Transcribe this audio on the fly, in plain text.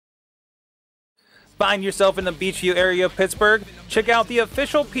Find yourself in the Beachview area of Pittsburgh? Check out the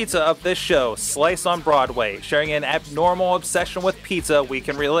official pizza of this show, Slice on Broadway, sharing an abnormal obsession with pizza we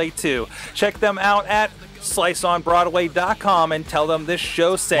can relate to. Check them out at sliceonbroadway.com and tell them this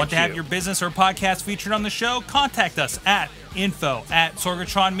show sent you. Want to have your business or podcast featured on the show? Contact us at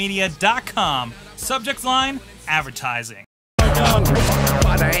info@sorgatronmedia.com. Subject line, advertising.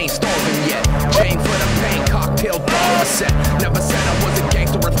 But I ain't starving yet. Chain for the pain, cocktail bar set. Never said I was a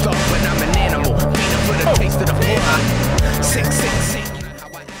gangster or thug, but I'm an animal. Feeding for the taste of the floor. Sing.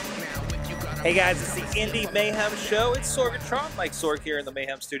 Hey guys, it's the Indie Mayhem Show. It's Sorgatron, Mike Sorg here in the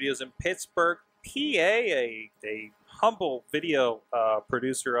Mayhem Studios in Pittsburgh, PA. A humble video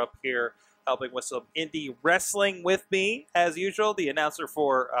producer up here, helping with some indie wrestling with me, as usual. The announcer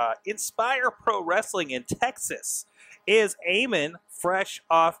for Inspire Pro Wrestling in Texas is Eamon, fresh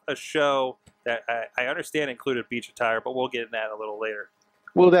off a show that I understand included beach attire, but we'll get into that a little later.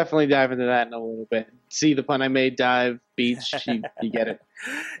 We'll definitely dive into that in a little bit. See the pun I made, dive, beach, you get it.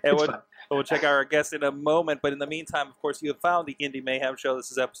 And we'll check out our guest in a moment, but in the meantime, of course, you have found the Indie Mayhem Show.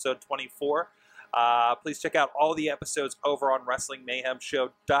 This is episode 24. Please check out all the episodes over on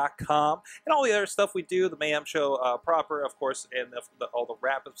WrestlingMayhemShow.com and all the other stuff we do, the Mayhem Show proper, of course, and all the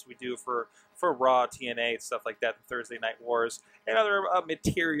wrap-ups we do for Raw, TNA, stuff like that, the Thursday Night Wars, and other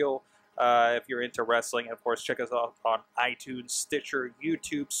material if you're into wrestling. And, of course, check us out on iTunes, Stitcher,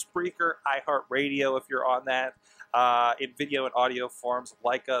 YouTube, Spreaker, iHeartRadio if you're on that, in video and audio forms.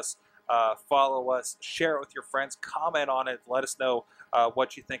 Like us, follow us, share it with your friends, comment on it, let us know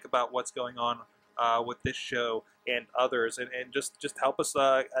what you think about what's going on with this show and others, and just help us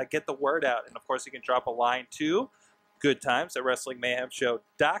get the word out. And of course, you can drop a line to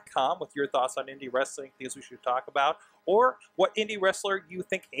goodtimes@WrestlingMayhemShow.com with your thoughts on indie wrestling, things we should talk about, or what indie wrestler you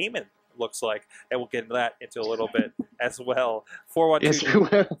think Eamon looks like, and we'll get into that a little bit as well.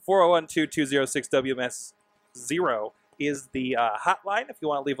 412-206-WMS0 is the hotline if you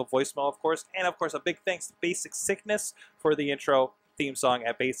want to leave a voicemail, of course. And of course, a big thanks to Basic Sickness for the intro theme song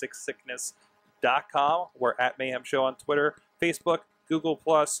at basicsickness.com. We're at Mayhem Show on Twitter, Facebook, Google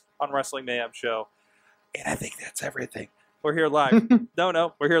Plus, on Wrestling Mayhem Show. And I think that's everything. We're here live.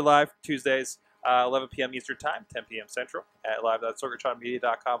 No, we're here live Tuesdays, 11 p.m. Eastern Time, 10 p.m. Central, at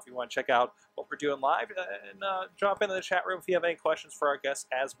live.sorgatronmedia.com if you want to check out what we're doing live, and drop into the chat room if you have any questions for our guests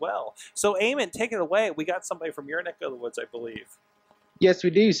as well. So, Eamon, take it away. We got somebody from your neck of the woods, I believe. Yes, we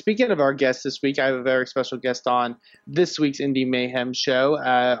do. Speaking of our guests this week, I have a very special guest on this week's Indie Mayhem Show.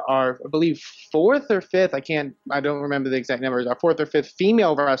 Our, I believe, fourth or fifth, I don't remember the exact numbers, our fourth or fifth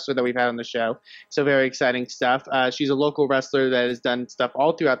female wrestler that we've had on the show. So very exciting stuff. She's a local wrestler that has done stuff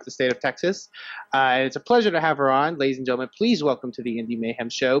all throughout the state of Texas. And it's a pleasure to have her on. Ladies and gentlemen, please welcome to the Indie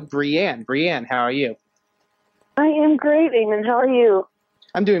Mayhem Show, Bree Ann. Bree Ann, how are you? I am great, Eamon. How are you?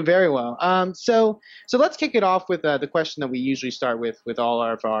 I'm doing very well. So let's kick it off with the question that we usually start with all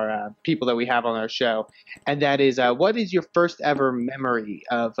of our people that we have on our show, and that is, what is your first ever memory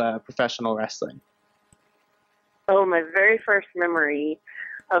of professional wrestling? Oh, my very first memory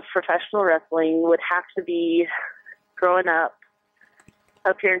of professional wrestling would have to be growing up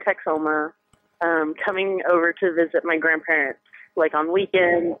here in Texoma, coming over to visit my grandparents, like on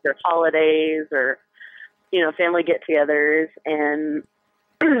weekends or holidays or, family get-togethers, and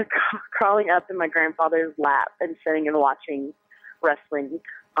crawling up in my grandfather's lap and sitting and watching wrestling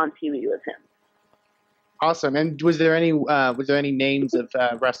on TV with him. Awesome. And was there any names of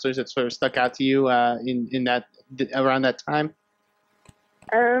wrestlers that sort of stuck out to you in that around that time?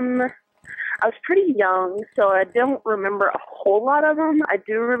 I was pretty young, so I don't remember a whole lot of them. I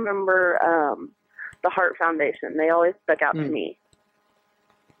do remember the Hart Foundation. They always stuck out to me.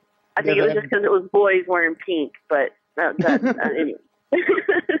 I think it was just because it was boys wearing pink, but anyway.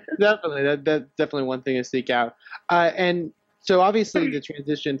 Definitely, that's definitely one thing to seek out. And so obviously the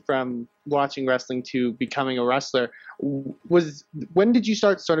transition from watching wrestling to becoming a wrestler when did you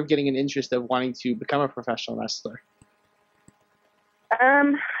start sort of getting an interest of wanting to become a professional wrestler?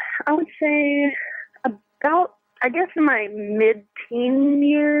 I would say about, I guess in my mid-teen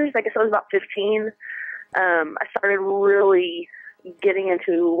years, I guess I was about 15, I started really getting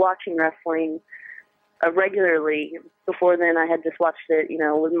into watching wrestling regularly. Before then, I had just watched it,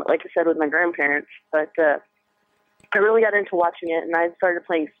 like I said, with my grandparents. But I really got into watching it, and I started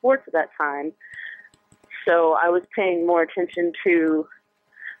playing sports at that time. So I was paying more attention to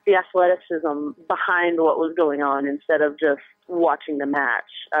the athleticism behind what was going on instead of just watching the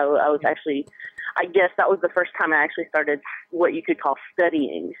match. I was actually, I guess that was the first time I actually started what you could call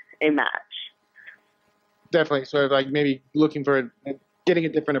studying a match. Definitely, sort of like maybe looking for getting a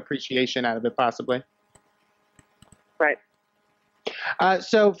different appreciation out of it, possibly. Right.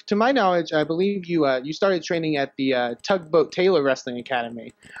 So, to my knowledge, I believe you started training at the Tugboat Taylor Wrestling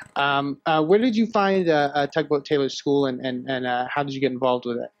Academy. Where did you find Tugboat Taylor School, and how did you get involved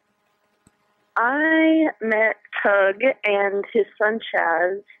with it? I met Tug and his son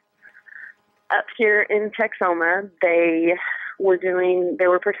Chaz up here in Texoma. They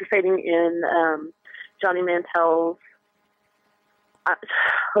were participating in Johnny Mantel's.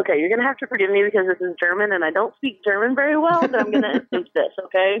 Okay, you're gonna have to forgive me because this is German and I don't speak German very well, but I'm gonna attempt this.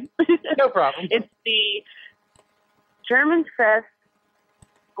 Okay? No problem. It's the German Fest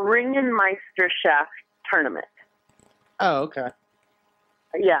Ringenmeisterschaft tournament. Oh, okay.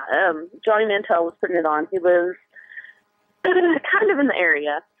 Yeah, Johnny Mantel was putting it on. He lives kind of in the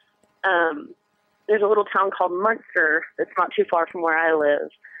area. There's a little town called Munster that's not too far from where I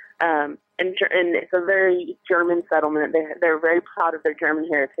live. And it's a very German settlement. They're very proud of their German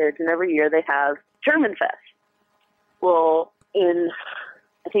heritage, and every year they have German Fest. Well, I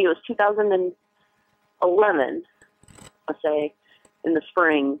think it was 2011, I'll say, in the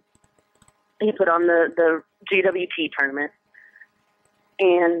spring, he put on the GWT tournament.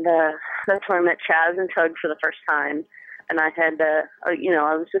 And that's where I met Chaz and Tug for the first time. And I had, I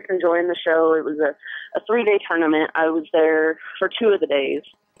was just enjoying the show. It was a 3-day tournament. I was there for 2 of the days.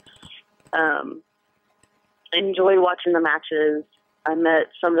 I enjoyed watching the matches. I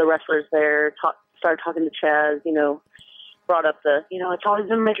met some of the wrestlers there, started talking to Chaz, brought up it's always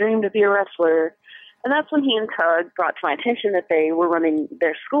been my dream to be a wrestler. And that's when he and Tug brought to my attention that they were running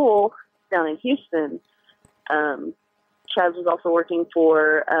their school down in Houston. Chaz was also working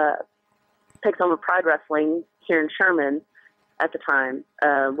for Texoma Pride Wrestling here in Sherman at the time.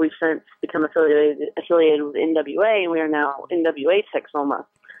 We've since become affiliated with NWA, and we are now NWA Texoma.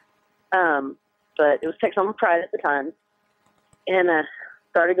 But it was Texoma Pride at the time. And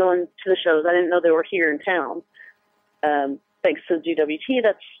started going to the shows. I didn't know they were here in town. Thanks to GWT,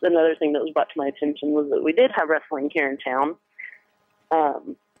 that's another thing that was brought to my attention, was that we did have wrestling here in town.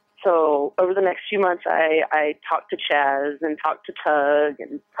 So over the next few months, I talked to Chaz and talked to Tug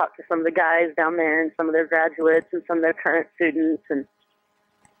and talked to some of the guys down there and some of their graduates and some of their current students. And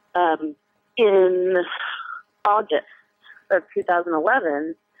in August of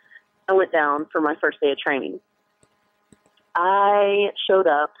 2011, I went down for my first day of training. I showed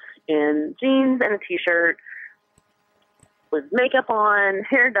up in jeans and a T-shirt with makeup on,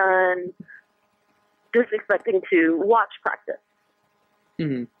 hair done, just expecting to watch practice.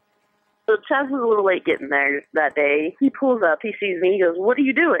 Mm-hmm. So Chaz was a little late getting there that day. He pulls up, he sees me, he goes, "What are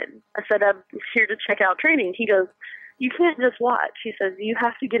you doing?" I said, "I'm here to check out training." He goes, "You can't just watch." He says, "You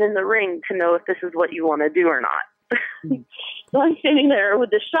have to get in the ring to know if this is what you want to do or not." So I'm standing there with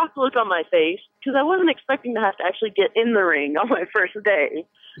this shocked look on my face because I wasn't expecting to have to actually get in the ring on my first day.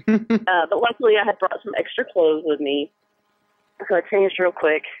 But luckily I had brought some extra clothes with me. So I changed real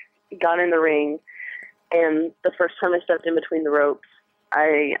quick, got in the ring, and the first time I stepped in between the ropes,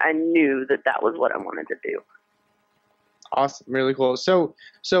 I knew that was what I wanted to do. Awesome, really cool. So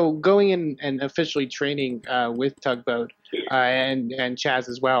going in and officially training with Tugboat and Chaz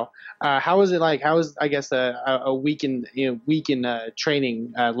as well. How was it like? How was, I guess, a week in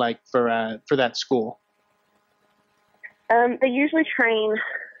training like for that school? They usually train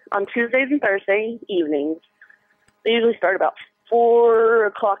on Tuesdays and Thursday evenings. They usually start about 4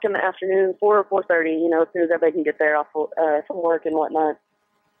 o'clock in the afternoon, 4 or 4:30. As soon as everybody can get there off from work and whatnot.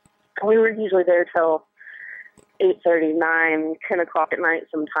 We were usually there till 8:30, 9, 10 o'clock at night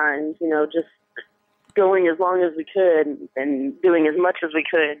sometimes, just going as long as we could and doing as much as we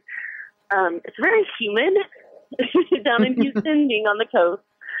could. It's very humid down in Houston, being on the coast.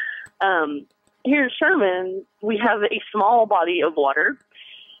 Here in Sherman, we have a small body of water.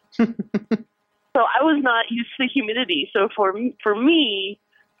 So I was not used to the humidity. So for me,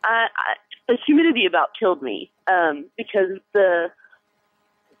 the humidity about killed me because their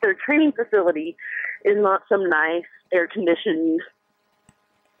training facility is not some nice air-conditioned,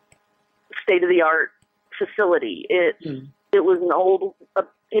 state-of-the-art facility. It was an old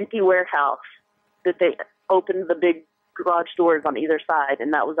empty warehouse that they opened the big garage doors on either side,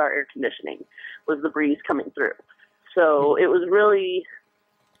 and that was our air conditioning, was the breeze coming through. So it was really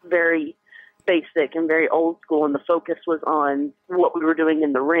very basic and very old school, and the focus was on what we were doing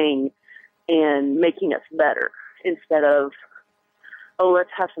in the ring and making us better instead of, oh,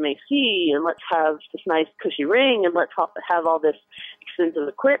 let's have some AC and let's have this nice cushy ring and let's have all this expensive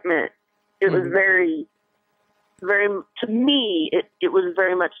equipment. It was very, very, to me, it was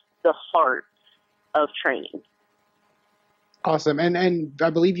very much the heart of training. Awesome. And I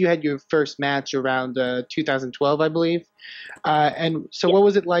believe you had your first match around 2012, I believe. And so what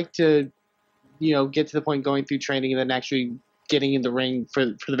was it like to, get to the point going through training and then actually getting in the ring for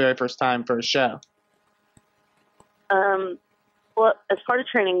the very first time for a show? Well, as part of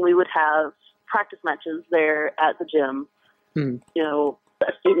training, we would have practice matches there at the gym. You know,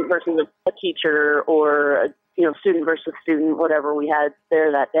 a student versus a teacher, or student versus student, whatever we had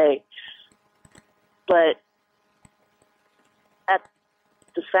there that day. But at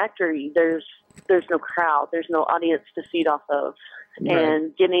the factory, there's no crowd, there's no audience to feed off of,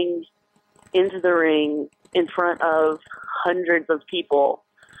 and getting into the ring in front of hundreds of people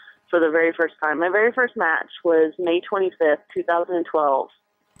for the very first time. My very first match was May 25th, 2012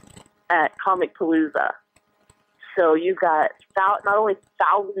 at Comic Palooza. So you've got not only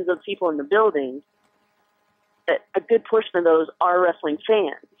thousands of people in the building, but a good portion of those are wrestling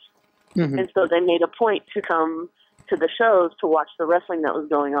fans. And so they made a point to come to the shows to watch the wrestling that was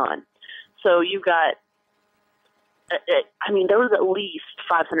going on. So you got, there was at least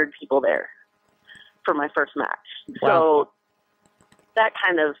 500 people there for my first match. Wow. So that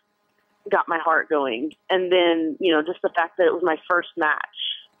kind of got my heart going. And then, just the fact that it was my first match,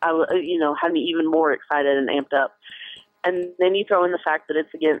 had me even more excited and amped up. And then you throw in the fact that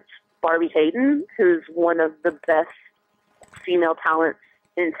it's against Barbie Hayden, who's one of the best female talents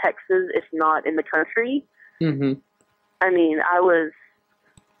in Texas, if not in the country. I mean, I was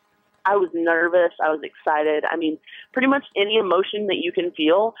nervous. I was excited. I mean, pretty much any emotion that you can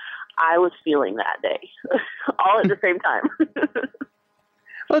feel, I was feeling that day, all at the same time.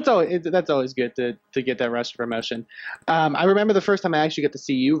 Well, that's always good to get that rush of promotion. I remember the first time I actually got to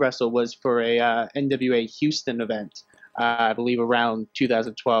see you wrestle was for a NWA Houston event, I believe around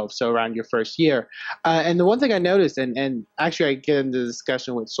 2012, so around your first year. And the one thing I noticed, and actually I get into the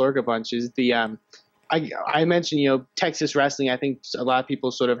discussion with Sorga Bunch, is I mentioned, Texas wrestling. I think a lot of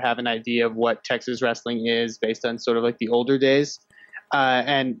people sort of have an idea of what Texas wrestling is based on sort of like the older days.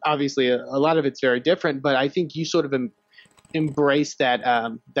 And obviously a lot of it's very different, but I think you sort of embrace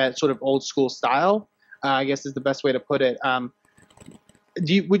that sort of old school style, I guess is the best way to put it.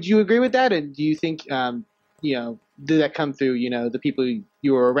 Would you agree with that? And do you think, did that come through, the people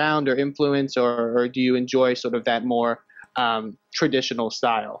you were around or influence, or do you enjoy sort of that more traditional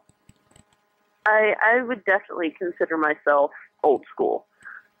style? I would definitely consider myself old school.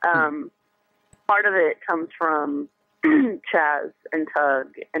 Part of it comes from Chaz and Tug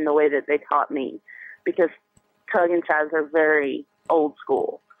and the way that they taught me, because Tug and Chaz are very old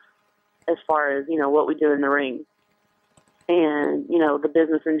school as far as, what we do in the ring. And, the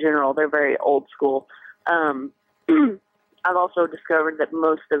business in general, they're very old school. I've also discovered that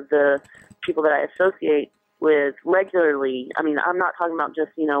most of the people that I associate with regularly, I'm not talking about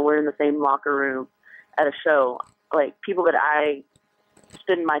just, we're in the same locker room at a show. Like, people that I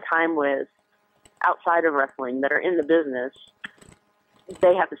spend my time with outside of wrestling that are in the business,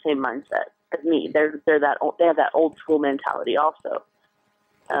 they have the same mindset as me. They have that old school mentality also.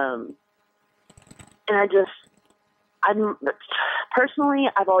 And personally,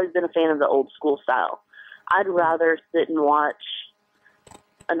 I've always been a fan of the old school style. I'd rather sit and watch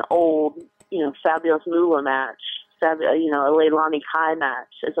an old, Fabulous Moolah match, a Leilani Kai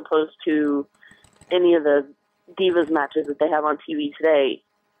match, as opposed to any of the Divas matches that they have on TV today.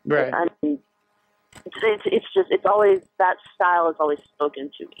 Right. It's always, that style has always spoken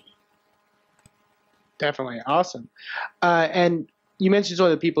to me. Definitely. Awesome. And you mentioned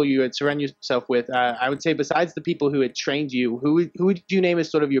sort of the people you had surrounded yourself with. I would say besides the people who had trained you, who would you name as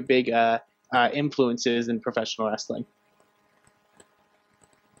sort of your big influences in professional wrestling?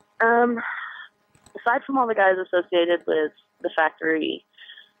 Aside from all the guys associated with the factory,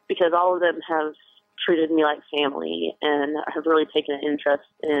 because all of them have treated me like family and have really taken an interest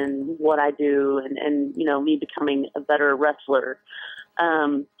in what I do and me becoming a better wrestler.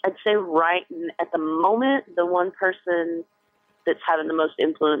 I'd say right at the moment, the one person that's having the most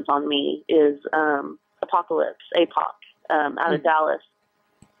influence on me is Apocalypse, APOC, out of Dallas.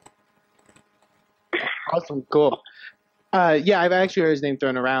 Awesome, cool. Yeah, I've actually heard his name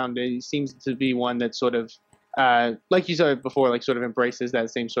thrown around. He seems to be one that sort of, like you said before, like sort of embraces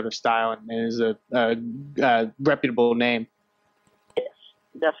that same sort of style and is a reputable name. Yes,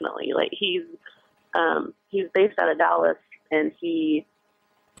 definitely. Like he's based out of Dallas, and he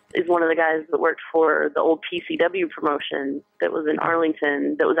is one of the guys that worked for the old PCW promotion that was in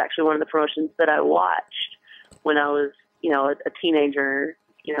Arlington. That was actually one of the promotions that I watched when I was, a teenager,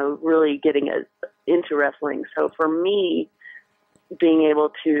 really getting into wrestling. So for me, being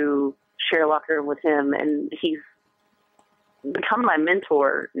able to share a locker room with him, and he's become my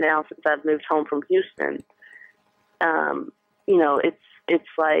mentor now since I've moved home from Houston. It's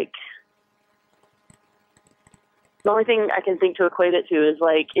like, the only thing I can think to equate it to is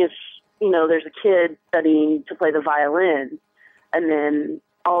like if, there's a kid studying to play the violin and then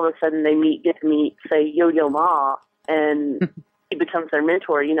all of a sudden they get to meet, say, Yo-Yo Ma, and he becomes their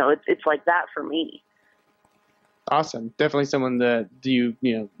mentor. You know, it's like that for me. Awesome. Definitely someone that you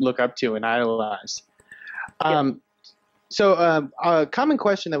look up to and idolize. So a common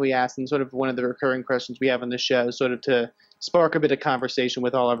question that we ask, and sort of one of the recurring questions we have on the show, sort of to spark a bit of conversation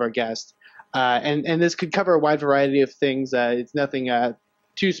with all of our guests, and this could cover a wide variety of things. It's nothing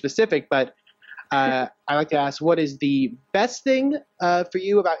too specific, but I like to ask, what is the best thing for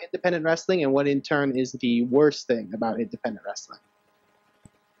you about independent wrestling, and what in turn is the worst thing about independent wrestling?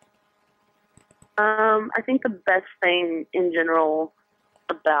 I think the best thing in general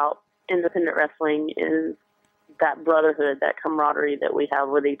about independent wrestling is that brotherhood, that camaraderie that we have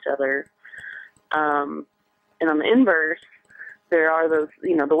with each other. And on the inverse, there are those,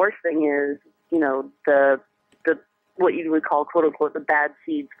 the worst thing is, the what you would call, quote unquote, the bad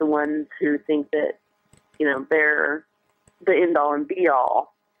seeds, the ones who think that, they're the end all and be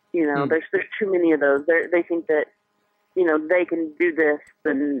all. There's too many of those. They think that, they can do this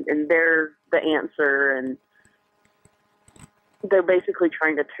and they're the answer, and they're basically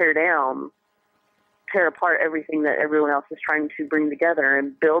trying to tear apart everything that everyone else is trying to bring together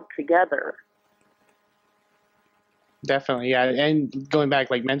and build together. Definitely, yeah. And going back,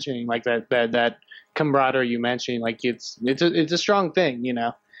 like mentioning like that camaraderie you mentioned, like it's a strong thing,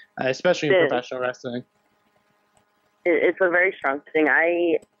 especially in professional wrestling. It's a very strong thing.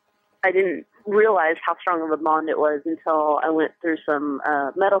 I didn't realize how strong of a bond it was until I went through some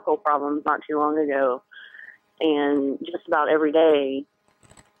medical problems not too long ago, and just about every day,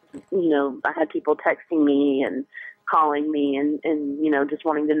 I had people texting me and calling me and just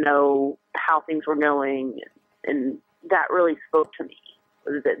wanting to know how things were going, and that really spoke to me.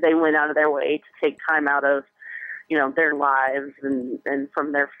 That they went out of their way to take time out of, their lives and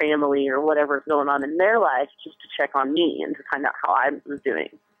from their family or whatever's going on in their life just to check on me and to find out how I was doing.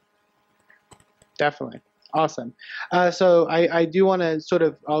 Definitely. Awesome. So I do want to sort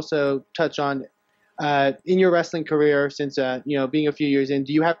of also touch on, in your wrestling career, since, being a few years in,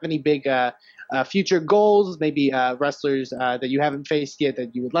 do you have any big future goals, maybe wrestlers that you haven't faced yet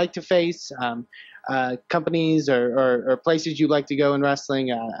that you would like to face, companies or places you'd like to go in wrestling?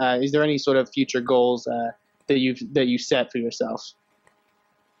 Is there any sort of future goals that you set for yourself?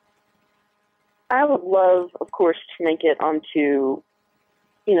 I would love, of course, to make it onto,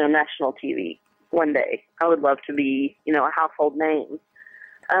 national TV one day. I would love to be, a household name.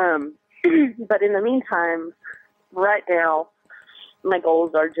 But in the meantime, right now, my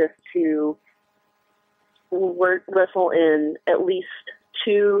goals are just to wrestle in at least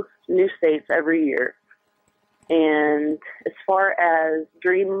 2 new states every year. And as far as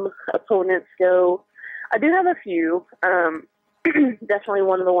dream opponents go, I do have a few. Definitely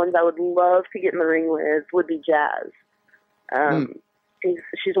one of the ones I would love to get in the ring with would be Jazz.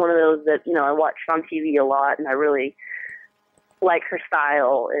 She's one of those that, I watch on TV a lot, and I really like her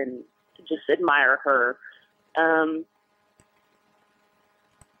style and just admire her. And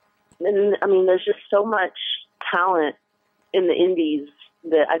I mean, there's just so much talent in the indies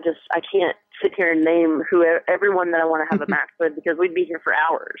that I can't sit here and name everyone that I want to have a match with, because we'd be here for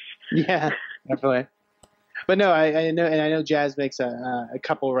hours. Yeah, definitely. But no, I know Jazz makes a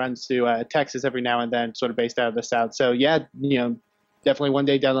couple runs to Texas every now and then, sort of based out of the South. So yeah, definitely one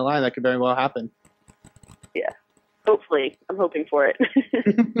day down the line that could very well happen. Yeah, hopefully. I'm hoping for it.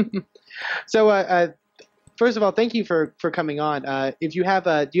 So first of all, thank you for coming on. If you have,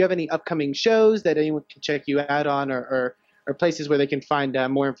 do you have any upcoming shows that anyone can check you out on, or places where they can find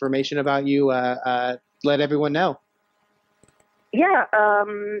more information about you? Let everyone know. Yeah,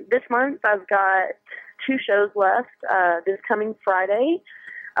 this month I've got 2 shows left. This coming Friday,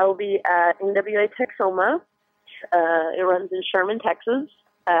 I will be at NWA Texoma. It runs in Sherman, Texas,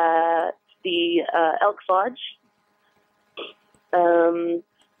 at the Elks Lodge. And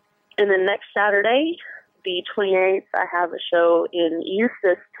then next Saturday, the 28th, I have a show in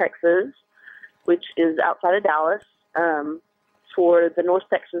Eustis, Texas, which is outside of Dallas, for the North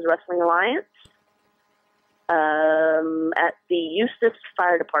Texas Wrestling Alliance, at the Eustis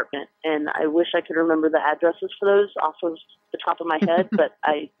Fire Department. And I wish I could remember the addresses for those off of the top of my head, but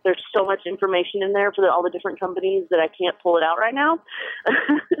there's so much information in there for all the different companies that I can't pull it out right now.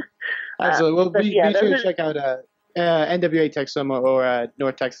 Absolutely. Well, be sure to check out NWA Texoma or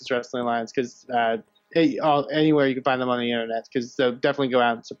North Texas Wrestling Alliance, because anywhere you can find them on the internet, because they'll definitely go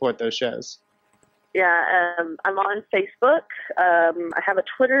out and support those shows. Yeah, I'm on Facebook. I have a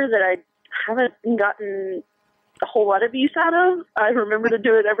Twitter that I haven't gotten a whole lot of use out of. I remember to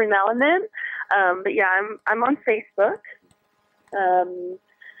do it every now and then. But yeah, I'm on Facebook.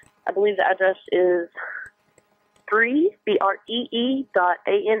 I believe the address is Bree, BREE.ANN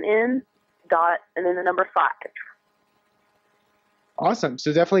and then the number 5. Awesome.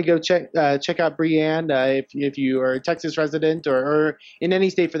 So definitely go check out Bree Ann if you are a Texas resident or in any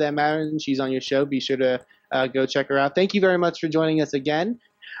state for that matter, and she's on your show. Be sure to go check her out. Thank you very much for joining us again.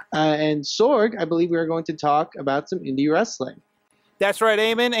 And Sorg, I believe we are going to talk about some indie wrestling. That's right,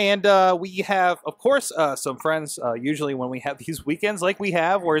 Eamon, and we have, of course, some friends, usually when we have these weekends like we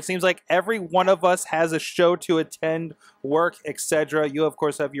have, where it seems like every one of us has a show to attend, work, etc. You, of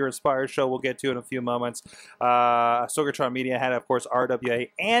course, have your Inspire show we'll get to in a few moments. Sorgatron Media had, of course,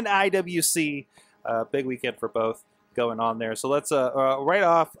 RWA and IWC. Big weekend for both going on there. So let's, right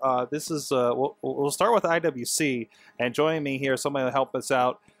off, this is, we'll start with IWC, and joining me here, somebody will help us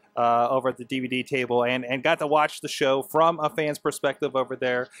out over at the DVD table and got to watch the show from a fan's perspective over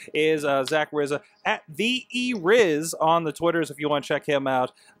there is Zach Rizza at the eRiz on the Twitters if you want to check him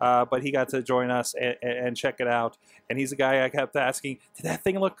out. But he got to join us and check it out. And he's a guy I kept asking, did that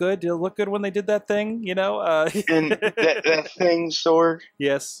thing look good? Did it look good when they did that thing? You know? And that thing, Sorg?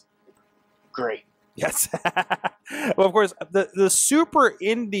 Yes. Great. Yes. Well, of course, the Super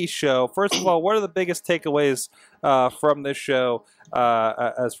Indie show, first of all, what are the biggest takeaways from this show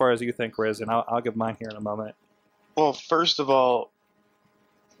as far as you think, Riz? And I'll give mine here in a moment. Well, first of all,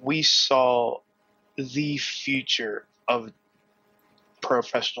 we saw the future of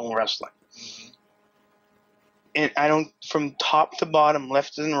professional wrestling. And from top to bottom,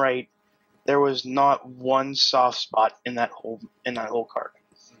 left and right, there was not one soft spot in that whole card.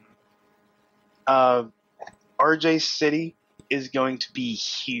 RJ City is going to be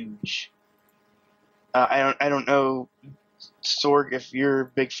huge. I don't know, Sorg, if you're a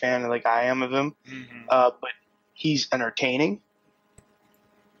big fan like I am of him, but he's entertaining.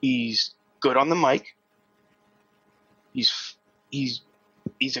 He's good on the mic. He's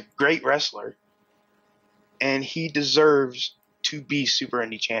a great wrestler, and he deserves to be Super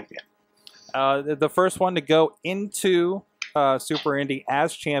Indie champion. The first one to go into Super Indie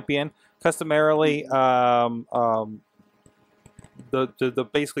as champion. Customarily,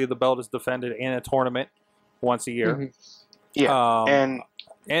 basically the belt is defended in a tournament once a year. Yeah,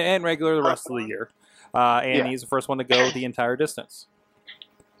 and regular the rest of the year. He's the first one to go the entire distance.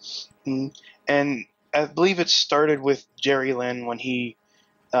 And I believe it started with Jerry Lynn when he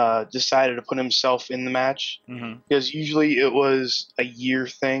decided to put himself in the match, because usually it was a year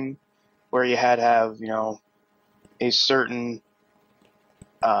thing where you had to have a certain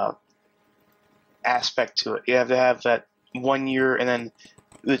aspect to it. You have to have that 1 year, and then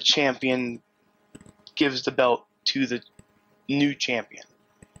the champion gives the belt to the new champion.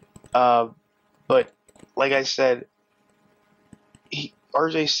 But like I said,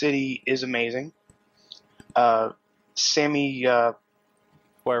 RJ City is amazing. Sammy Guevara.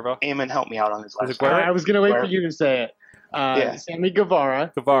 Eamon, help me out on his last name. I was going to wait for you to say it. Sammy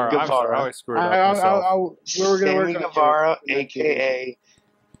Guevara. Guevara. I'm sorry, I always screwed up myself. Sammy Guevara, a.k.a.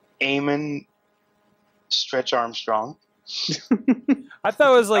 Eamon Stretch Armstrong. I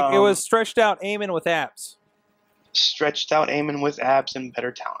thought it was like it was stretched out Eamon with abs. Stretched out Eamon with abs and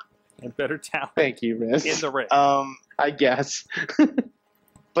better talent. Thank you, Riz. In the ring. I guess.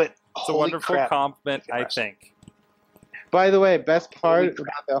 But it's a wonderful compliment, I think. By the way, best part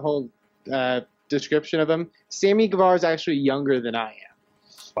about the whole description of him, Sammy Guevara is actually younger than I am.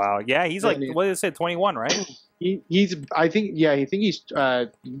 Wow. Yeah, he's like, what did it say, 21, right? He's he's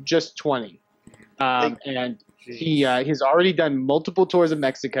just 20. And he has already done multiple tours of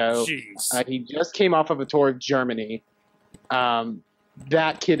Mexico. He just came off of a tour of Germany.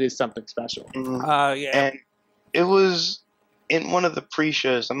 That kid is something special. And it was in one of the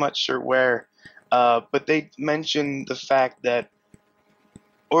pre-shows, I'm not sure where, but they mentioned the fact that,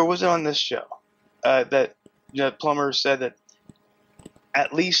 or was it on this show, that Plummer said that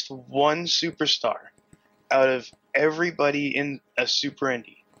at least one superstar out of everybody in a Super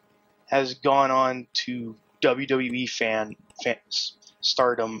Indie has gone on to WWE fan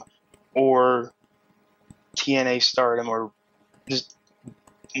stardom or TNA stardom, or just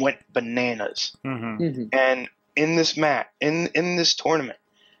went bananas. And in this match, in this tournament,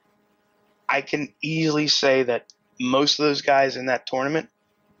 I can easily say that most of those guys in that tournament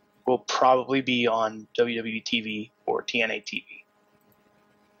will probably be on WWE TV or TNA TV.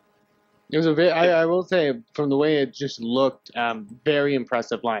 It was I will say, from the way it just looked, very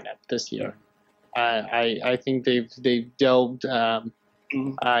impressive lineup this year. I think they've delved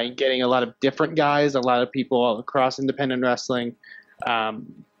in getting a lot of different guys, a lot of people all across independent wrestling,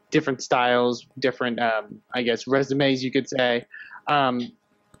 different styles, different I guess resumes you could say.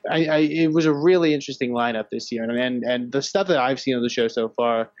 It was a really interesting lineup this year, and the stuff that I've seen on the show so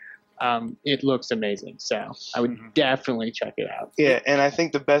far, it looks amazing. So I would definitely check it out. Yeah, and I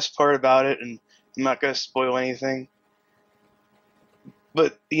think the best part about it, and I'm not going to spoil anything,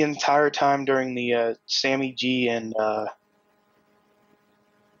 but the entire time during the Sammy G and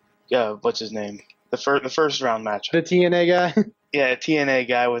what's his name, the first round match, The TNA guy, yeah, TNA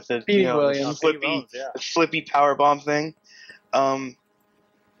guy with the Petey Williams. the flippy power bomb thing. A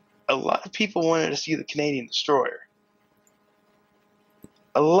lot of people wanted to see the Canadian Destroyer.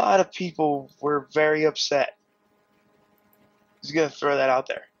 A lot of people were very upset. Just gonna throw that out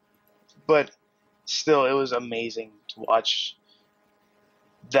there, but still, it was amazing to watch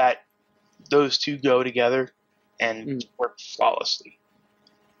those two go together and work flawlessly.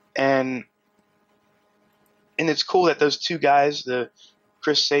 And it's cool that those two guys, the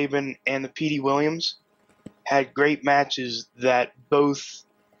Chris Sabin and the Petey Williams, had great matches that both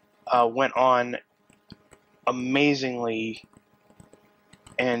went on amazingly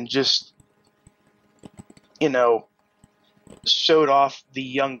and just, showed off the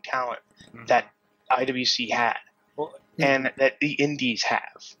young talent that IWC had and that the indies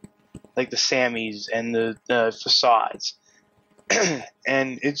have, like the Sammys and the Facades.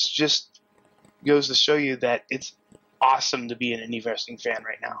 And it's just goes to show you that it's awesome to be an indie wrestling fan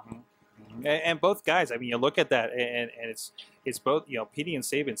right now. And both guys, I mean, you look at that, and it's both, Petey and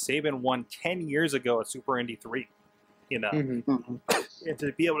Sabin. Sabin won 10 years ago at Super Indy XIII, and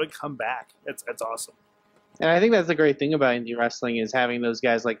to be able to come back, that's awesome. And I think that's the great thing about indie wrestling is having those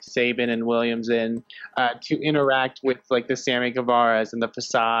guys like Sabin and Williams in to interact with like the Sammy Guevaras and the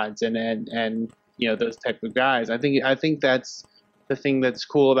Facades and those type of guys. I think that's the thing that's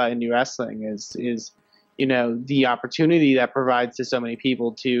cool about indie wrestling is the opportunity that provides to so many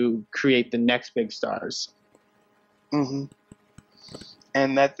people to create the next big stars.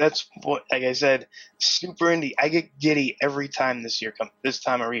 And that's what, like I said, Super Indy. I get giddy every time this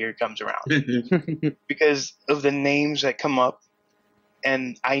time of year comes around because of the names that come up,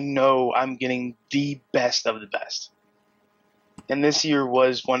 and I know I'm getting the best of the best. And this year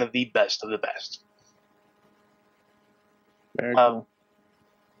was one of the best of the best. Very cool.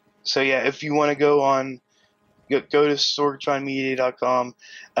 So yeah, if you want to go to sorgatronmedia.com.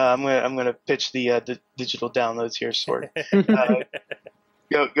 I'm gonna pitch the digital downloads here, Sorg.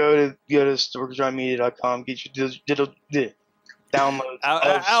 Go to sorgatronmedia.com. Get your digital downloads.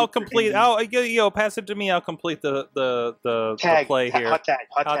 I'll complete. Pass it to me. I'll complete the tag, play here. Hot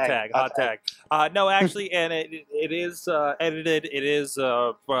tag. No, actually, and it is edited. It is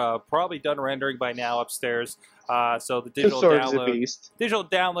probably done rendering by now upstairs. So the digital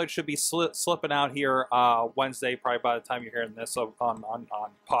download should be slipping out here Wednesday, probably by the time you're hearing this on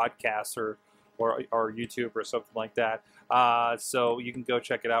podcasts or YouTube or something like that. So you can go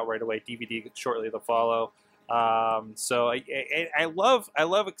check it out right away. DVD shortly to follow. So I love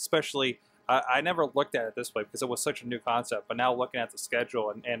especially. I never looked at it this way because it was such a new concept. But now looking at the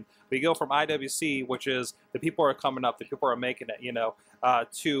schedule, and we go from IWC, which is the people are coming up, the people are making it,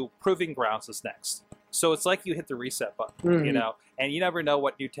 to Proving Grounds is next. So it's like you hit the reset button, and you never know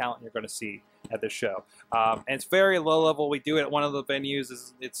what new talent you're going to see at this show. And it's very low level. We do it at one of the venues.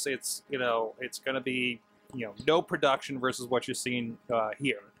 It's going to be no production versus what you're seeing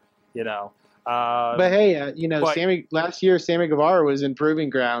here. But hey, last year Sammy Guevara was in Proving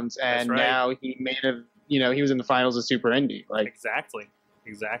Grounds, and now he he was in the finals of Super Indy. Like exactly.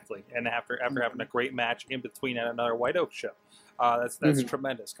 And after having a great match in between at another White Oak show, that's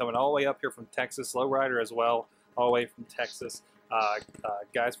tremendous. Coming all the way up here from Texas, Lowrider as well, all the way from Texas,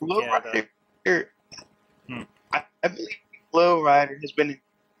 guys from Canada. I believe Lowrider has been in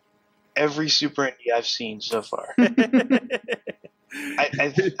every Super Indy I've seen so far. I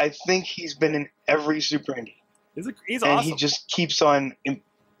think he's been in every Super Indy. He's and awesome. He just keeps on.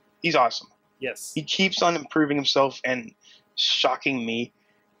 He's awesome. Yes. He keeps on improving himself and shocking me,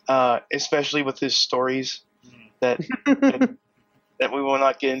 especially with his stories that we will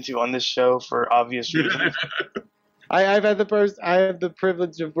not get into on this show for obvious reasons. I have the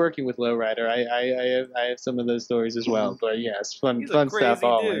privilege of working with Lowrider. I have some of those stories as well. But yes, fun stuff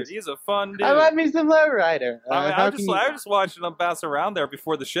always. He's a fun dude. I love me some Lowrider. I was just watching him bounce around there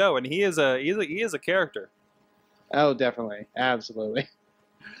before the show, and he is a character. Oh, definitely, absolutely.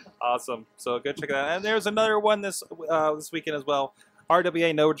 Awesome. So go check it out. And there's another one this weekend as well.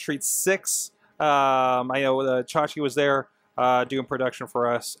 RWA No Retreat 6. I know Chachi was there. Doing production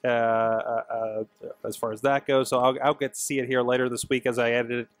for us as far as that goes. So I'll get to see it here later this week as I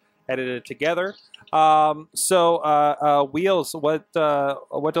edit it together. Wheels, what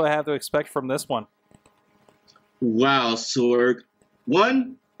do I have to expect from this one? Wow, Sorg.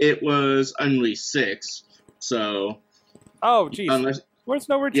 One, it was Unleashed 6, so... Oh, geez. Where's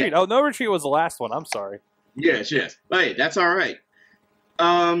No Retreat? Yeah. Oh, No Retreat was the last one. I'm sorry. Yes. Hey, that's all right.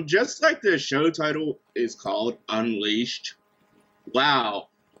 Just like the show title is called Unleashed. Wow.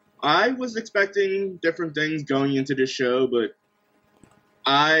 I was expecting different things going into this show, but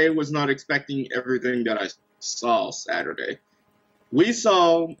I was not expecting everything that I saw Saturday. We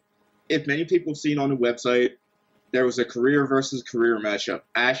saw, if many people have seen on the website, there was a career versus career matchup.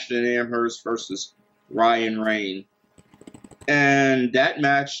 Ashton Amherst versus Ryan Rain. And that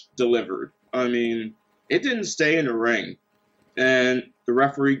match delivered. I mean, it didn't stay in the ring. And the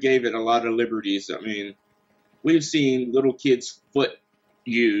referee gave it a lot of liberties. I mean, we've seen little kids' foot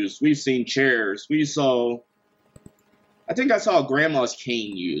used. We've seen chairs. I think I saw grandma's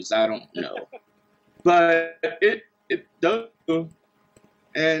cane used. I don't know. But it does.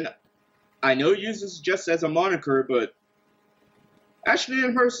 And I know it uses just as a moniker, but Ashton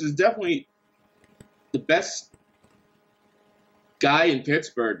Amherst is definitely the best guy in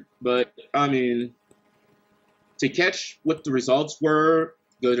Pittsburgh. But, I mean, to catch what the results were,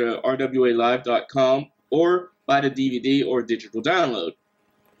 go to rwalive.com or buy the DVD or digital download.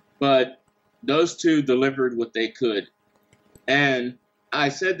 But those two delivered what they could. And I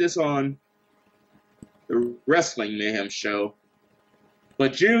said this on the Wrestling Mayhem show,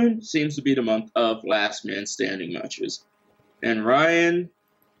 but June seems to be the month of last man standing matches. And Ryan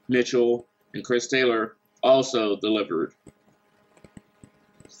Mitchell and Chris Taylor also delivered.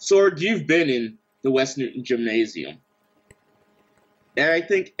 Sorg, you've been in the West Newton Gymnasium. And I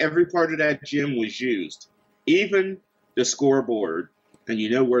think every part of that gym was used. Even the scoreboard. And you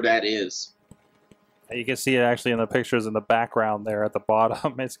know where that is. You can see it actually in the pictures in the background there at the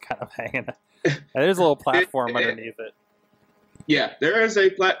bottom. It's kind of hanging. There's a little platform underneath it. Yeah, there is a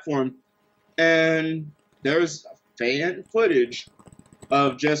platform. And there's fan footage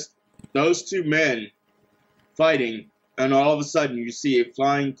of just those two men fighting. And all of a sudden you see a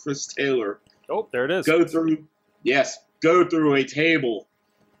flying Chris Taylor. Oh, there it is. Go through a table.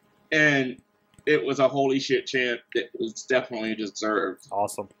 And it was a holy shit chant that was definitely deserved.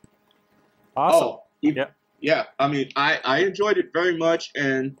 Awesome. Oh, Yeah. Yeah, I mean, I enjoyed it very much,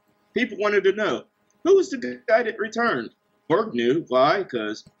 and people wanted to know, who was the guy that returned? Borg knew. Why?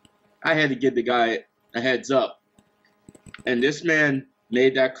 Because I had to give the guy a heads up. And this man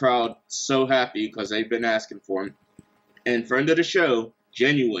made that crowd so happy because they've been asking for him. And friend of the show,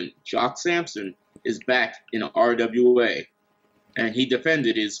 Genuine, Jock Sampson, is back in RWA. And he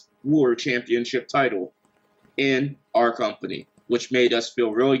defended his War Championship title in our company, which made us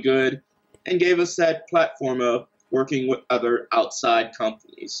feel really good and gave us that platform of working with other outside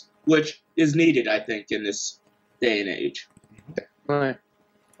companies, which is needed, I think, in this day and age. Right.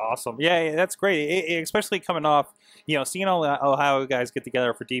 Awesome. Yeah, that's great. Especially coming off, seeing all the Ohio guys get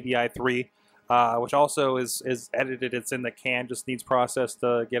together for DBI 3, which also is edited. It's in the can, just needs processed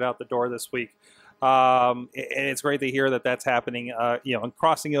to get out the door this week. And it's great to hear that that's happening, and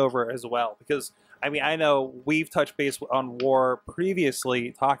crossing over as well. Because, I mean, I know we've touched base on War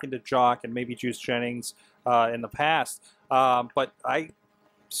previously, talking to Jock and maybe Juice Jennings in the past. But I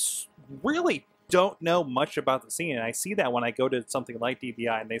really don't know much about the scene. And I see that when I go to something like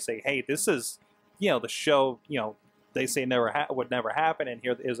DBI and they say, hey, this is, the show, they say would never happen. And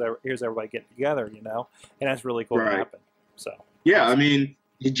here's everybody getting together, and that's really cool to happen. So, yeah, I mean,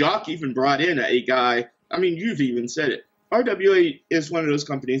 Jock even brought in a guy. I mean, you've even said it. RWA is one of those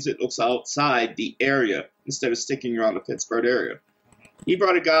companies that looks outside the area instead of sticking around the Pittsburgh area. He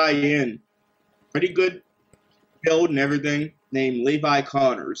brought a guy in, pretty good build and everything, named Levi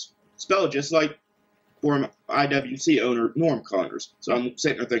Connors. Spelled just like former IWC owner Norm Connors. So I'm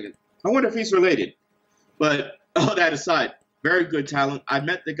sitting there thinking, I wonder if he's related. But all that aside, very good talent. I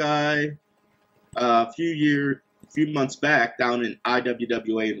met the guy a few months back down in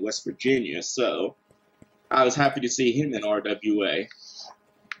IWWA in West Virginia, so I was happy to see him in RWA.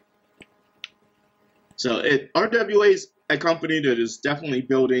 So RWA is a company that is definitely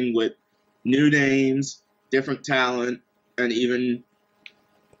building with new names, different talent, and even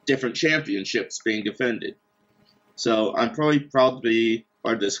different championships being defended. So I'm probably proud to be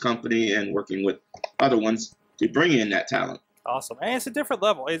part of this company and working with other ones to bring in that talent. Awesome. And it's a different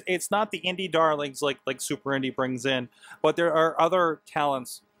level. It's not the indie darlings like Super Indy brings in, but there are other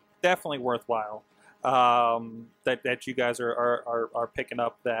talents definitely worthwhile that you guys are picking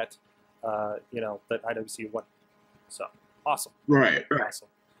up that that IWC won. So awesome. Right. Awesome.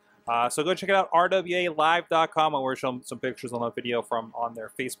 So go check it out, rwalive.com, and we're showing some pictures on the video from on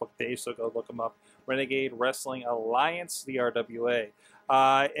their Facebook page. So go look them up. Renegade Wrestling Alliance, the RWA,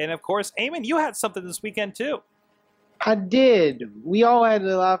 and of course, Eamon, you had something this weekend too. I did. We all had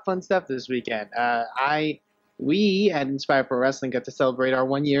a lot of fun stuff this weekend. I we at Inspire Pro Wrestling got to celebrate our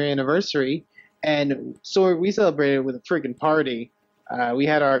 1-year anniversary, and so we celebrated with a freaking party. We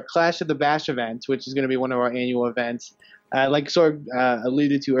had our Clash of the Bash event, which is going to be one of our annual events. Like Sorg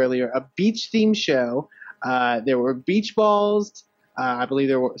alluded to earlier, a beach-themed show. There were beach balls. I believe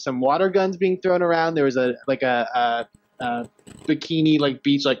there were some water guns being thrown around. There was a bikini like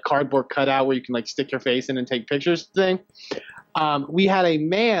beach like cardboard cutout where you can like stick your face in and take pictures thing. We had a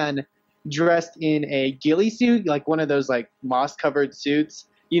man dressed in a ghillie suit, like one of those like moss covered suits,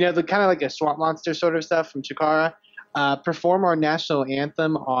 the kind of like a swamp monster sort of stuff from Chikara, perform our national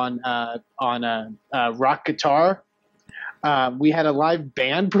anthem on rock guitar. We had a live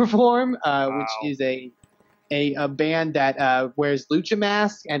band perform, which is a band that wears lucha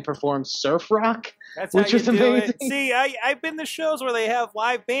masks and performs surf rock. That's which how you was do amazing. it. See, I've been to shows where they have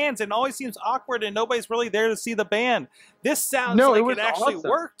live bands and it always seems awkward and nobody's really there to see the band. This sounds like it actually awesome.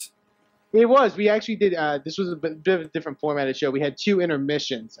 worked. It was. We actually did. This was a bit of a different formatted show. We had 2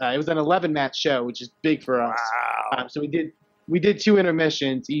 intermissions. It was an 11-match show, which is big for us. Wow. So we did 2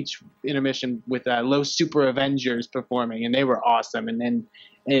 intermissions, each intermission with Los Super Avengers performing, and they were awesome. And then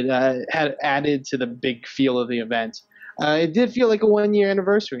it had added to the big feel of the event. It did feel like a 1-year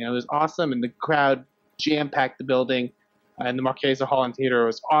anniversary. It was awesome, and the crowd jam-packed the building. And the Marquesa Hall and Theater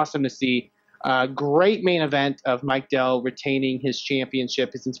was awesome to see. Great main event of Mike Dell retaining his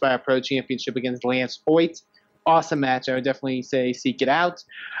championship, his Inspire Pro championship against Lance Hoyt. Awesome match. I would definitely say seek it out.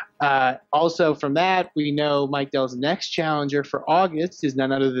 Also from that, we know Mike Dell's next challenger for August is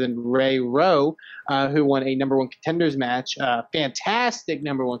none other than Ray Rowe, who won a number 1 contenders match, fantastic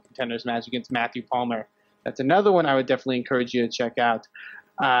number 1 contenders match against Matthew Palmer. That's another one I would definitely encourage you to check out.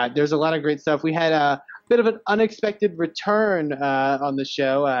 There's a lot of great stuff. We had a bit of an unexpected return on the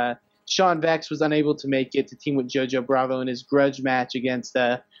show. Sean Vex was unable to make it to team with JoJo Bravo in his grudge match against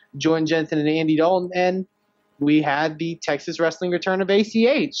Jordan Jensen and Andy Dalton, and we had the Texas Wrestling return of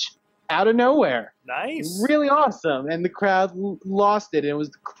ACH out of nowhere. Nice. Really awesome, and the crowd lost it, and it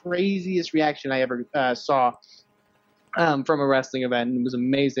was the craziest reaction I ever saw from a wrestling event, and it was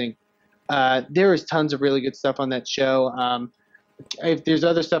amazing. There is tons of really good stuff on that show. If there's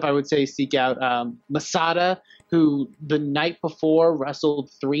other stuff, I would say seek out Masada, who the night before wrestled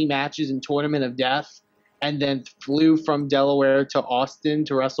 3 matches in Tournament of Death and then flew from Delaware to Austin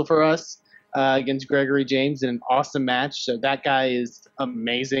to wrestle for us against Gregory James in an awesome match. So that guy is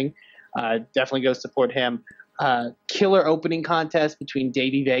amazing. Definitely go support him. Killer opening contest between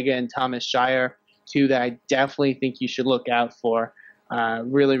Davey Vega and Thomas Shire, 2 that I definitely think you should look out for.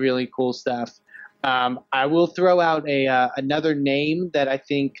 Really, really cool stuff. I will throw out another name that I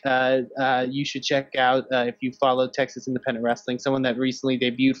think you should check out if you follow Texas Independent Wrestling, someone that recently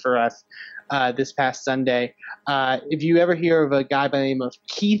debuted for us this past Sunday. If you ever hear of a guy by the name of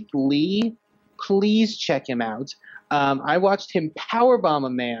Keith Lee, please check him out. I watched him powerbomb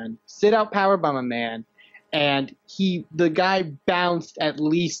a man, sit-out powerbomb a man, and the guy bounced at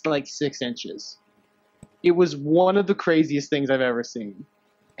least like 6 inches. It was one of the craziest things I've ever seen.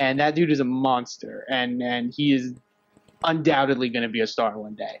 And that dude is a monster, and he is undoubtedly going to be a star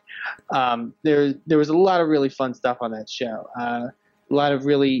one day. There was a lot of really fun stuff on that show. A lot of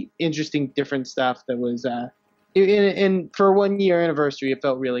really interesting, different stuff that was, and for a 1-year anniversary, it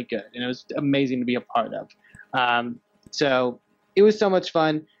felt really good, and it was amazing to be a part of. So it was so much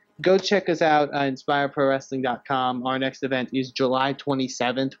fun. Go check us out at InspireProWrestling.com. Our next event is July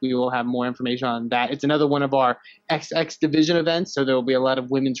 27th. We will have more information on that. It's another one of our XX Division events, so there will be a lot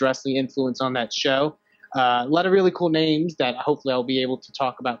of women's wrestling influence on that show. A lot of really cool names that hopefully I'll be able to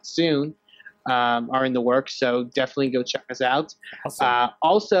talk about soon are in the works, so definitely go check us out. Awesome.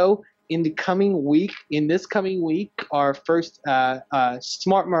 Also, in this coming week, our first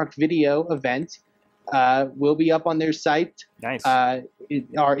Smart Mark video event will be up on their site. Nice.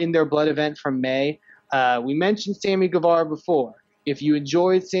 Our In Their Blood event from May. We mentioned Sammy Guevara before. If you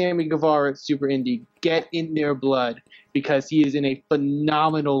enjoyed Sammy Guevara at Super Indy, get In Their Blood because he is in a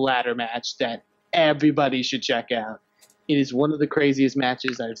phenomenal ladder match that everybody should check out. It is one of the craziest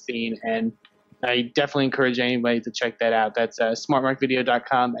matches I've seen, and I definitely encourage anybody to check that out. That's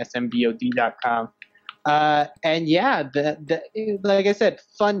smartmarkvideo.com, smbod.com. And yeah, like I said,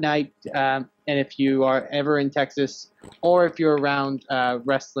 fun night. And if you are ever in Texas or if you're around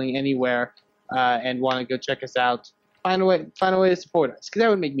wrestling anywhere and want to go check us out, find a way to support us, because that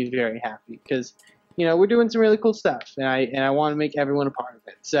would make me very happy, because we're doing some really cool stuff, and I want to make everyone a part of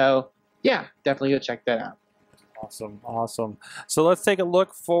it. So yeah, definitely go check that out. Awesome. So let's take a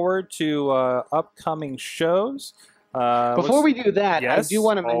look forward to upcoming shows. Before we do that, yes? I do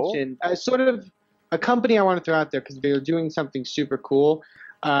want to mention sort of a company I want to throw out there because they're doing something super cool.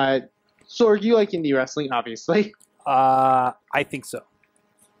 Sorg, you like indie wrestling, obviously. I think so.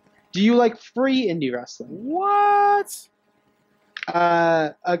 Do you like free indie wrestling? What?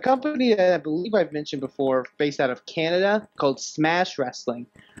 A company that I believe I've mentioned before, based out of Canada, called Smash Wrestling.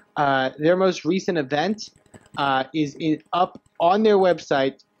 Their most recent event is up on their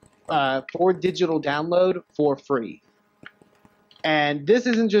website for digital download for free. And this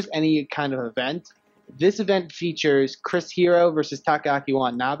isn't just any kind of event. This event features Chris Hero versus Takaaki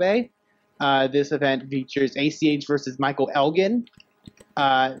Watanabe. This event features ACH versus Michael Elgin.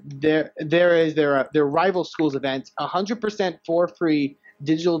 There is their rival schools event, 100% for free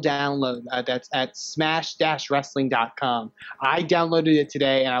digital download. That's at smash-wrestling.com. I downloaded it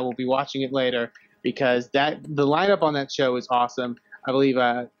today, and I will be watching it later because the lineup on that show is awesome. I believe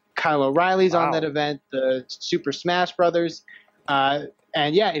Kyle O'Reilly's on that event, the Super Smash Brothers, and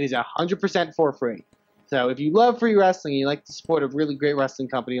yeah, it is 100% for free. So if you love free wrestling and you like to support a really great wrestling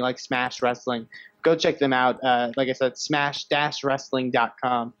company like Smash Wrestling, go check them out. Like I said,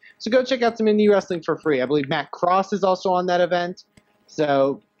 smash-wrestling.com. So go check out some indie wrestling for free. I believe Matt Cross is also on that event.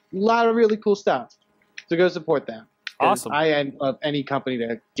 So a lot of really cool stuff. So go support them. Awesome. I love any company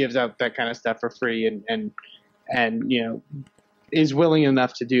that gives out that kind of stuff for free and you know is willing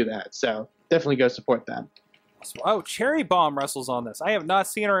enough to do that. So definitely go support them. Oh, Cherry Bomb wrestles on this. I have not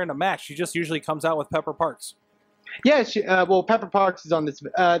seen her in a match. She just usually comes out with Pepper Parks. Yeah, well, Pepper Parks is on this.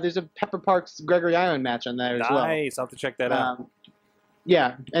 There's a Pepper Parks Gregory Iron match on there as well. Nice. I'll have to check that out.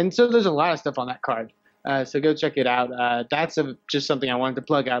 Yeah, and so there's a lot of stuff on that card. So go check it out. That's just something I wanted to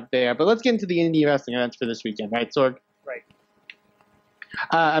plug out there. But let's get into the indie wrestling events for this weekend, right, Sorg? Right.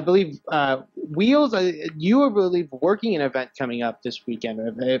 I believe Wheels, you are believe working an event coming up this weekend,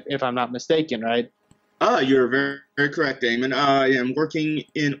 if I'm not mistaken, right? You're very, very correct, Damon. I am working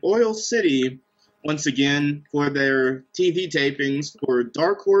in Oil City once again for their TV tapings for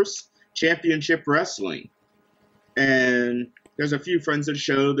Dark Horse Championship Wrestling. And there's a few friends of the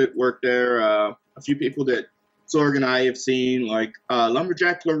show that work there, a few people that Sorg and I have seen, like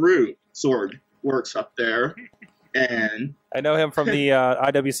Lumberjack LaRue. Sorg works up there. And I know him from the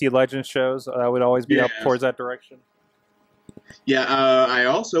IWC Legends shows. I would always be up towards that direction. Yeah, I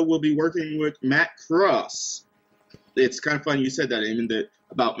also will be working with Matt Cross. It's kind of funny you said that, Eamon,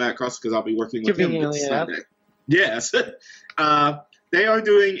 about Matt Cross, because I'll be working with him this Sunday. Yes. They are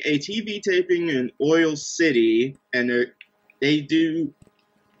doing a TV taping in Oil City, and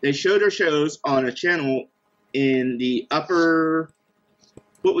they show their shows on a channel in the upper...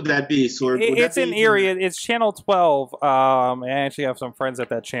 What would that be, Sorg? It's in Erie. It's Channel 12. I actually have some friends at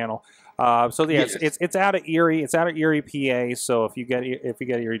that channel. So yeah, Yes. it's out of Erie. It's out of Erie, PA. So if you get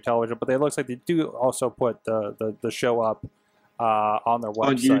Erie television, but it looks like they do also put the show up on their website.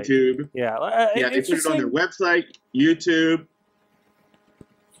 On YouTube. Yeah, Yeah, they put it on their website, YouTube.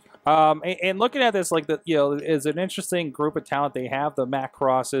 And looking at this, like is an interesting group of talent. They have the Matt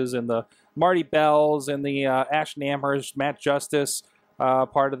Crosses and the Marty Bells and the Ashton Amherst, Matt Justice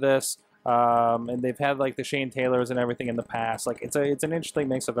part of this. And they've had like the Shane Taylors and everything in the past. Like it's an interesting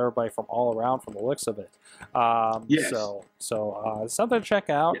mix of everybody from all around, from the looks of it. Yes. So something to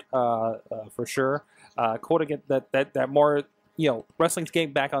check out for sure. Cool to get that more. Wrestling's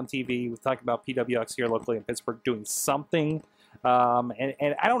getting back on TV. We talked about PWX here locally in Pittsburgh doing something.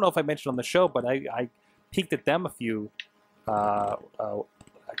 And I don't know if I mentioned on the show, but I peeked at them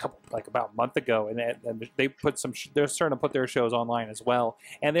about a month ago, and they put they're starting to put their shows online as well,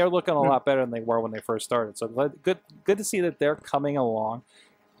 and they're looking a lot better than they were when they first started. So good to see that they're coming along.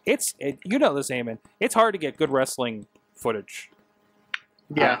 This, Eamon, it's hard to get good wrestling footage.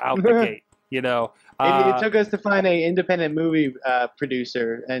 Out the gate. It took us to find an independent movie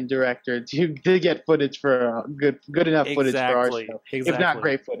producer and director to get footage for good enough footage for our show, if not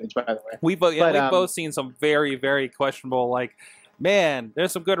great footage, by the way. We've both seen some very, very questionable, like, man,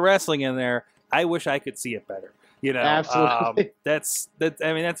 there's some good wrestling in there. I wish I could see it better. Absolutely. That's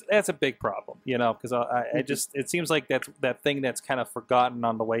a big problem. Because it seems like that's that thing that's kind of forgotten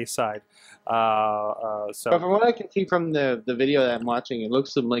on the wayside. But from what I can see from the video that I'm watching, it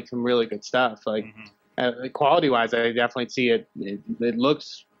looks like some really good stuff. Like quality wise, I definitely see it. It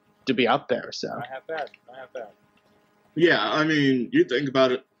looks to be up there. So I have that. Yeah, I mean, you think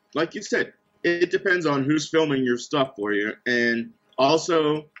about it, like you said, it depends on who's filming your stuff for you, and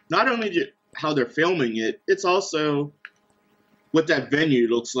also not only how they're filming it, it's also what that venue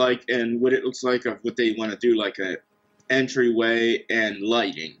looks like and what it looks like of what they want to do, like a entryway and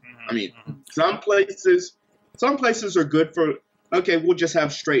lighting. I mean, some places are good for, okay, we'll just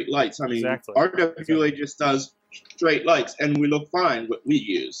have straight lights. I mean, RWA just does straight lights, and we look fine. What we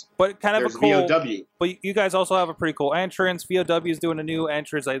use, But kind of there's a cool. VOW. But you guys also have a pretty cool entrance. VOW is doing a new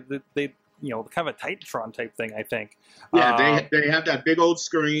entrance. They kind of a Titantron type thing, I think. Yeah, they have that big old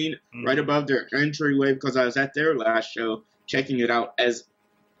screen right above their entryway, because I was at their last show checking it out as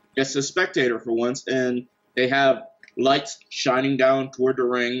just a spectator for once, and they have lights shining down toward the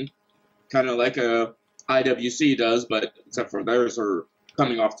ring, kind of like a IWC does, but except for theirs are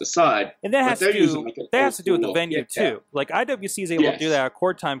coming off the side. And that has But to they're using do like an that old has to do with the school venue look. too. Like IWC is able to do Yes. that at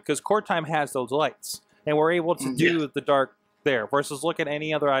Court Time because Court Time has those lights, and we're able to do the dark there. Versus look at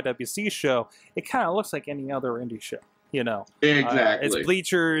any other IWC show, it kind of looks like any other indie show. Exactly. It's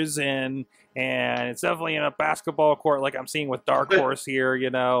bleachers and it's definitely in a basketball court, like I'm seeing with Dark Horse here.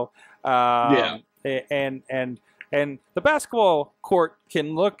 And the basketball court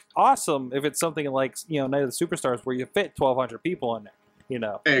can look awesome if it's something like Night of the Superstars where you fit 1,200 people in there.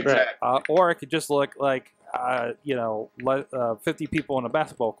 Exactly. Or it could just look like 50 people in a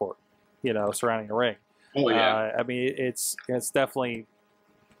basketball court, surrounding a ring. Oh yeah. I mean, it's definitely,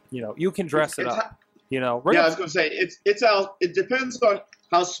 you can dress it up. Yeah, I was gonna say it depends on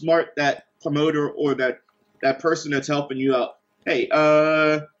how smart that promoter or that person that's helping you out. Hey,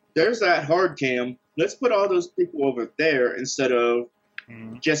 there's that hard cam. Let's put all those people over there instead of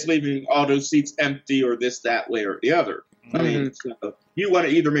just leaving all those seats empty or this, that way, or the other. I mean, so you want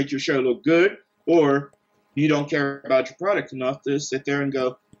to either make your show look good or you don't care about your product enough to sit there and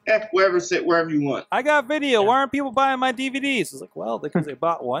go, sit wherever you want. I got video. Why aren't people buying my DVDs? It's like, well, because they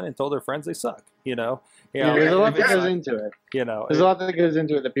bought one and told their friends they suck. There's a lot that goes into it. There's a lot that goes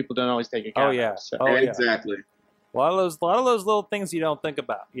into it that people don't always take account of. So. Exactly. A lot of those little things you don't think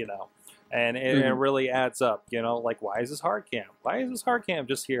about, and it really adds up, like why is this hard cam? Why is this hard cam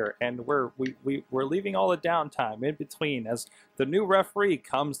just here? And we're leaving all the downtime in between as the new referee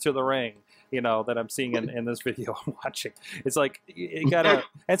comes to the ring, that I'm seeing in this video I'm watching. It's like you gotta,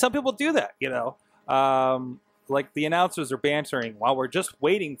 and some people do that, like the announcers are bantering while we're just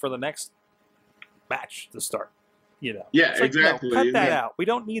waiting for the next match to start. Yeah, it's like, exactly. No, cut that out. We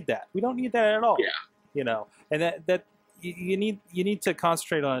don't need that. We don't need that at all. Yeah. And that you need to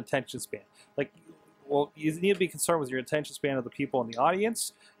concentrate on attention span. Like, well, you need to be concerned with your attention span of the people in the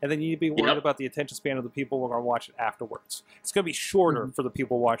audience, and then you need to be worried about the attention span of the people who are going to watch it afterwards. It's going to be shorter for the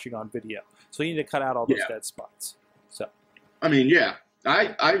people watching on video, so you need to cut out all those dead spots. So, I mean,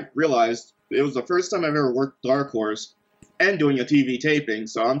 I realized it was the first time I've ever worked Dark Horse and doing a TV taping,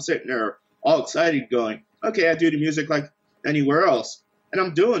 so I'm sitting there all excited going, okay, I do the music like anywhere else. And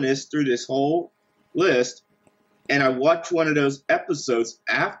I'm doing this through this whole list, and I watch one of those episodes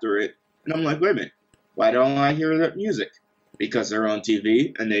after it, and I'm like, wait a minute, why don't I hear that music? Because they're on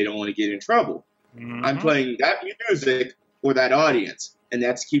TV, and they don't want to get in trouble. I'm playing that music for that audience, and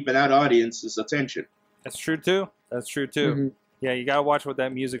that's keeping that audience's attention. That's true, too. Yeah, you got to watch with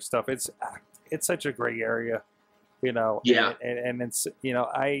that music stuff. It's such a gray area, Yeah. And it's,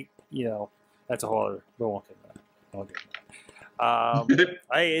 that's a whole other, we won't get that.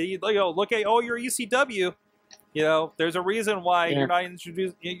 Look at your ECW. There's a reason why you're not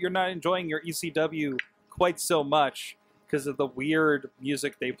enjoying your ECW quite so much because of the weird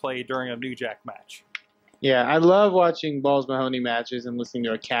music they play during a New Jack match. Yeah, I love watching Balls Mahoney matches and listening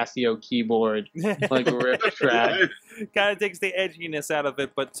to a Casio keyboard like a riff track. Kind of takes the edginess out of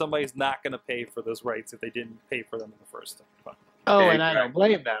it, but somebody's not going to pay for those rights if they didn't pay for them in the first time. And I don't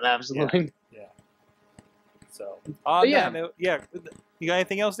blame them, absolutely. Yeah. So, that note, you got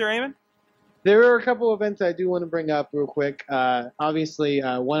anything else there, Eamon? There are a couple of events I do want to bring up real quick. Obviously,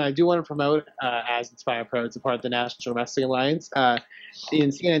 one I do want to promote as Inspire Pro. It's a part of the National Wrestling Alliance.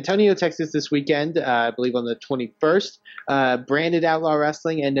 In San Antonio, Texas this weekend, I believe on the 21st, Branded Outlaw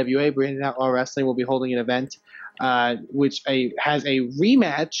Wrestling, NWA Branded Outlaw Wrestling, will be holding an event which has a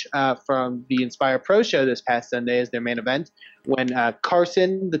rematch from the Inspire Pro show this past Sunday as their main event when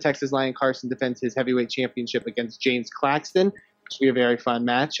Carson, the Texas Lion Carson, defends his heavyweight championship against James Claxton. Which will be a very fun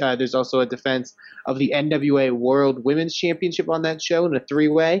match. There's also a defense of the NWA World Women's Championship on that show in a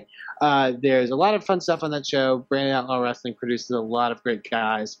three-way. There's a lot of fun stuff on that show. Branded Outlaw Wrestling produces a lot of great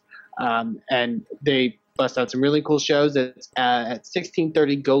guys. And they bust out some really cool shows. It's at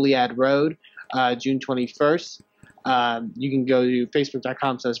 1630 Goliad Road, June 21st. You can go to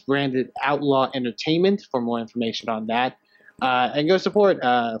facebook.com/Branded Outlaw Entertainment for more information on that. And go support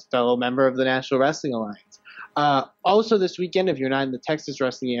a fellow member of the National Wrestling Alliance. Also this weekend, if you're not in the Texas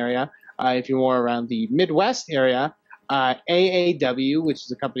wrestling area, if you're more around the Midwest area, AAW, which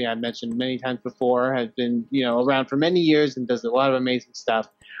is a company I've mentioned many times before, has been around for many years and does a lot of amazing stuff.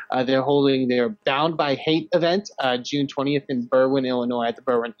 They're holding their Bound by Hate event June 20th in Berwyn, Illinois at the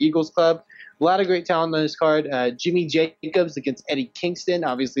Berwyn Eagles Club. A lot of great talent on this card. Jimmy Jacobs against Eddie Kingston.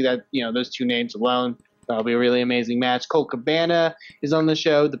 Obviously, that those two names alone, that'll be a really amazing match. Colt Cabana is on the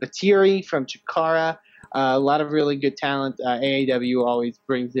show. The Batiri from Chikara. A lot of really good talent. AAW always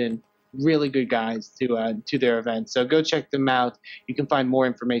brings in really good guys to their events. So go check them out. You can find more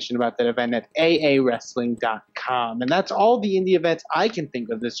information about that event at aawrestling.com. And that's all the indie events I can think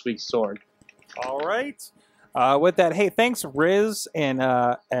of this week, Sorg. All right. With that, hey, thanks Riz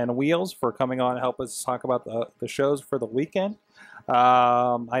and Wheels for coming on and help us talk about the shows for the weekend.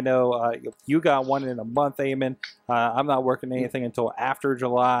 I know you got one in a month, Eamon. I'm not working anything until after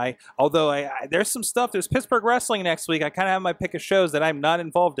July. Although there's some stuff. There's Pittsburgh Wrestling next week. I kind of have my pick of shows that I'm not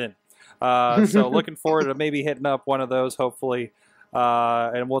involved in. So looking forward to maybe hitting up one of those, hopefully.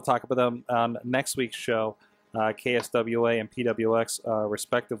 And we'll talk about them on next week's show, KSWA and PWX,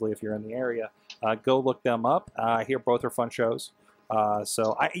 respectively, if you're in the area. Go look them up. I hear both are fun shows.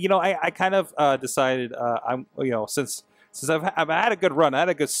 So I kind of decided since I've had a good run, I had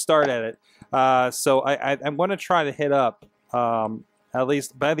a good start at it. So I'm going to try to hit up at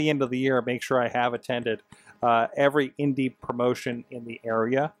least by the end of the year, make sure I have attended every indie promotion in the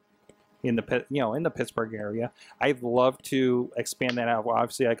area. In the Pittsburgh area. I'd love to expand that out. Well,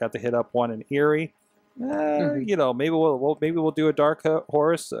 obviously, I got to hit up one in Erie. Maybe we'll do a Dark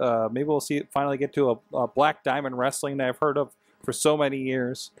Horse. Maybe we'll finally get to a Black Diamond Wrestling that I've heard of for so many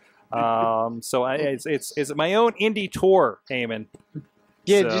years. It's my own indie tour, Eamon.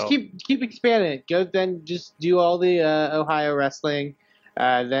 Yeah, just keep expanding it. Go then, just do all the Ohio wrestling.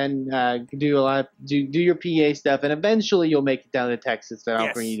 Then do your PA stuff, and eventually you'll make it down to Texas. Then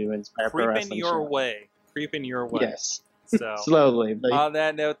I'll bring you to Inspire Pro Wrestling. Creeping your way. Yes. So slowly. But on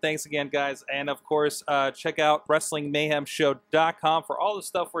that note, thanks again, guys, and of course, check out WrestlingMayhemShow.com for all the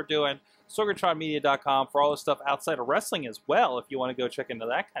stuff we're doing. SorgatronMedia.com for all the stuff outside of wrestling as well, if you want to go check into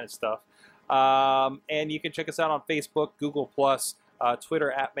that kind of stuff. And you can check us out on Facebook, Google+,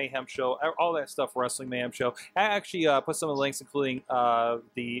 Twitter at Mayhem Show, all that stuff, Wrestling Mayhem Show. I actually put some of the links, including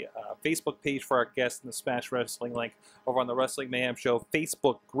the Facebook page for our guest and the Smash Wrestling link over on the Wrestling Mayhem Show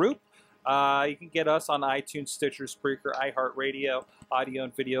Facebook group. You can get us on iTunes, Stitcher, Spreaker, iHeartRadio, audio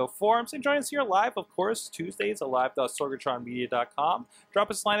and video forums. And join us here live, of course, Tuesdays at live.sorgatronmedia.com.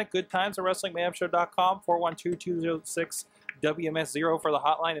 Drop us a line at goodtimes@wrestlingmayhemshow.com, 412-206-WMS0 for the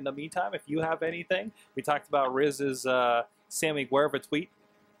hotline. In the meantime, if you have anything, we talked about Riz's Sammy Guevara tweet,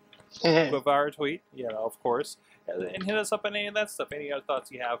 of course, and hit us up on any of that stuff, any other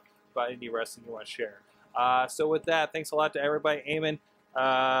thoughts you have about indie wrestling you want to share. So with that, thanks a lot to everybody. Eamon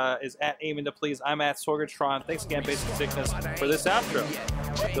is at Eamon to Please. I'm at Sorgatron. Thanks again, Basic Sickness, for this outro.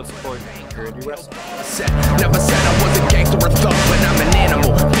 Go support your indie wrestling. Never said I was a gangster or thug, but I'm an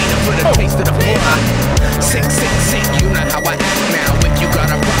animal. Feeding for the taste of the blood. Sick, you know how I act now. If you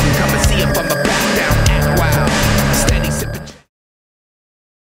got a problem, come and see if I'm a back down. Act wild. Steady sipping.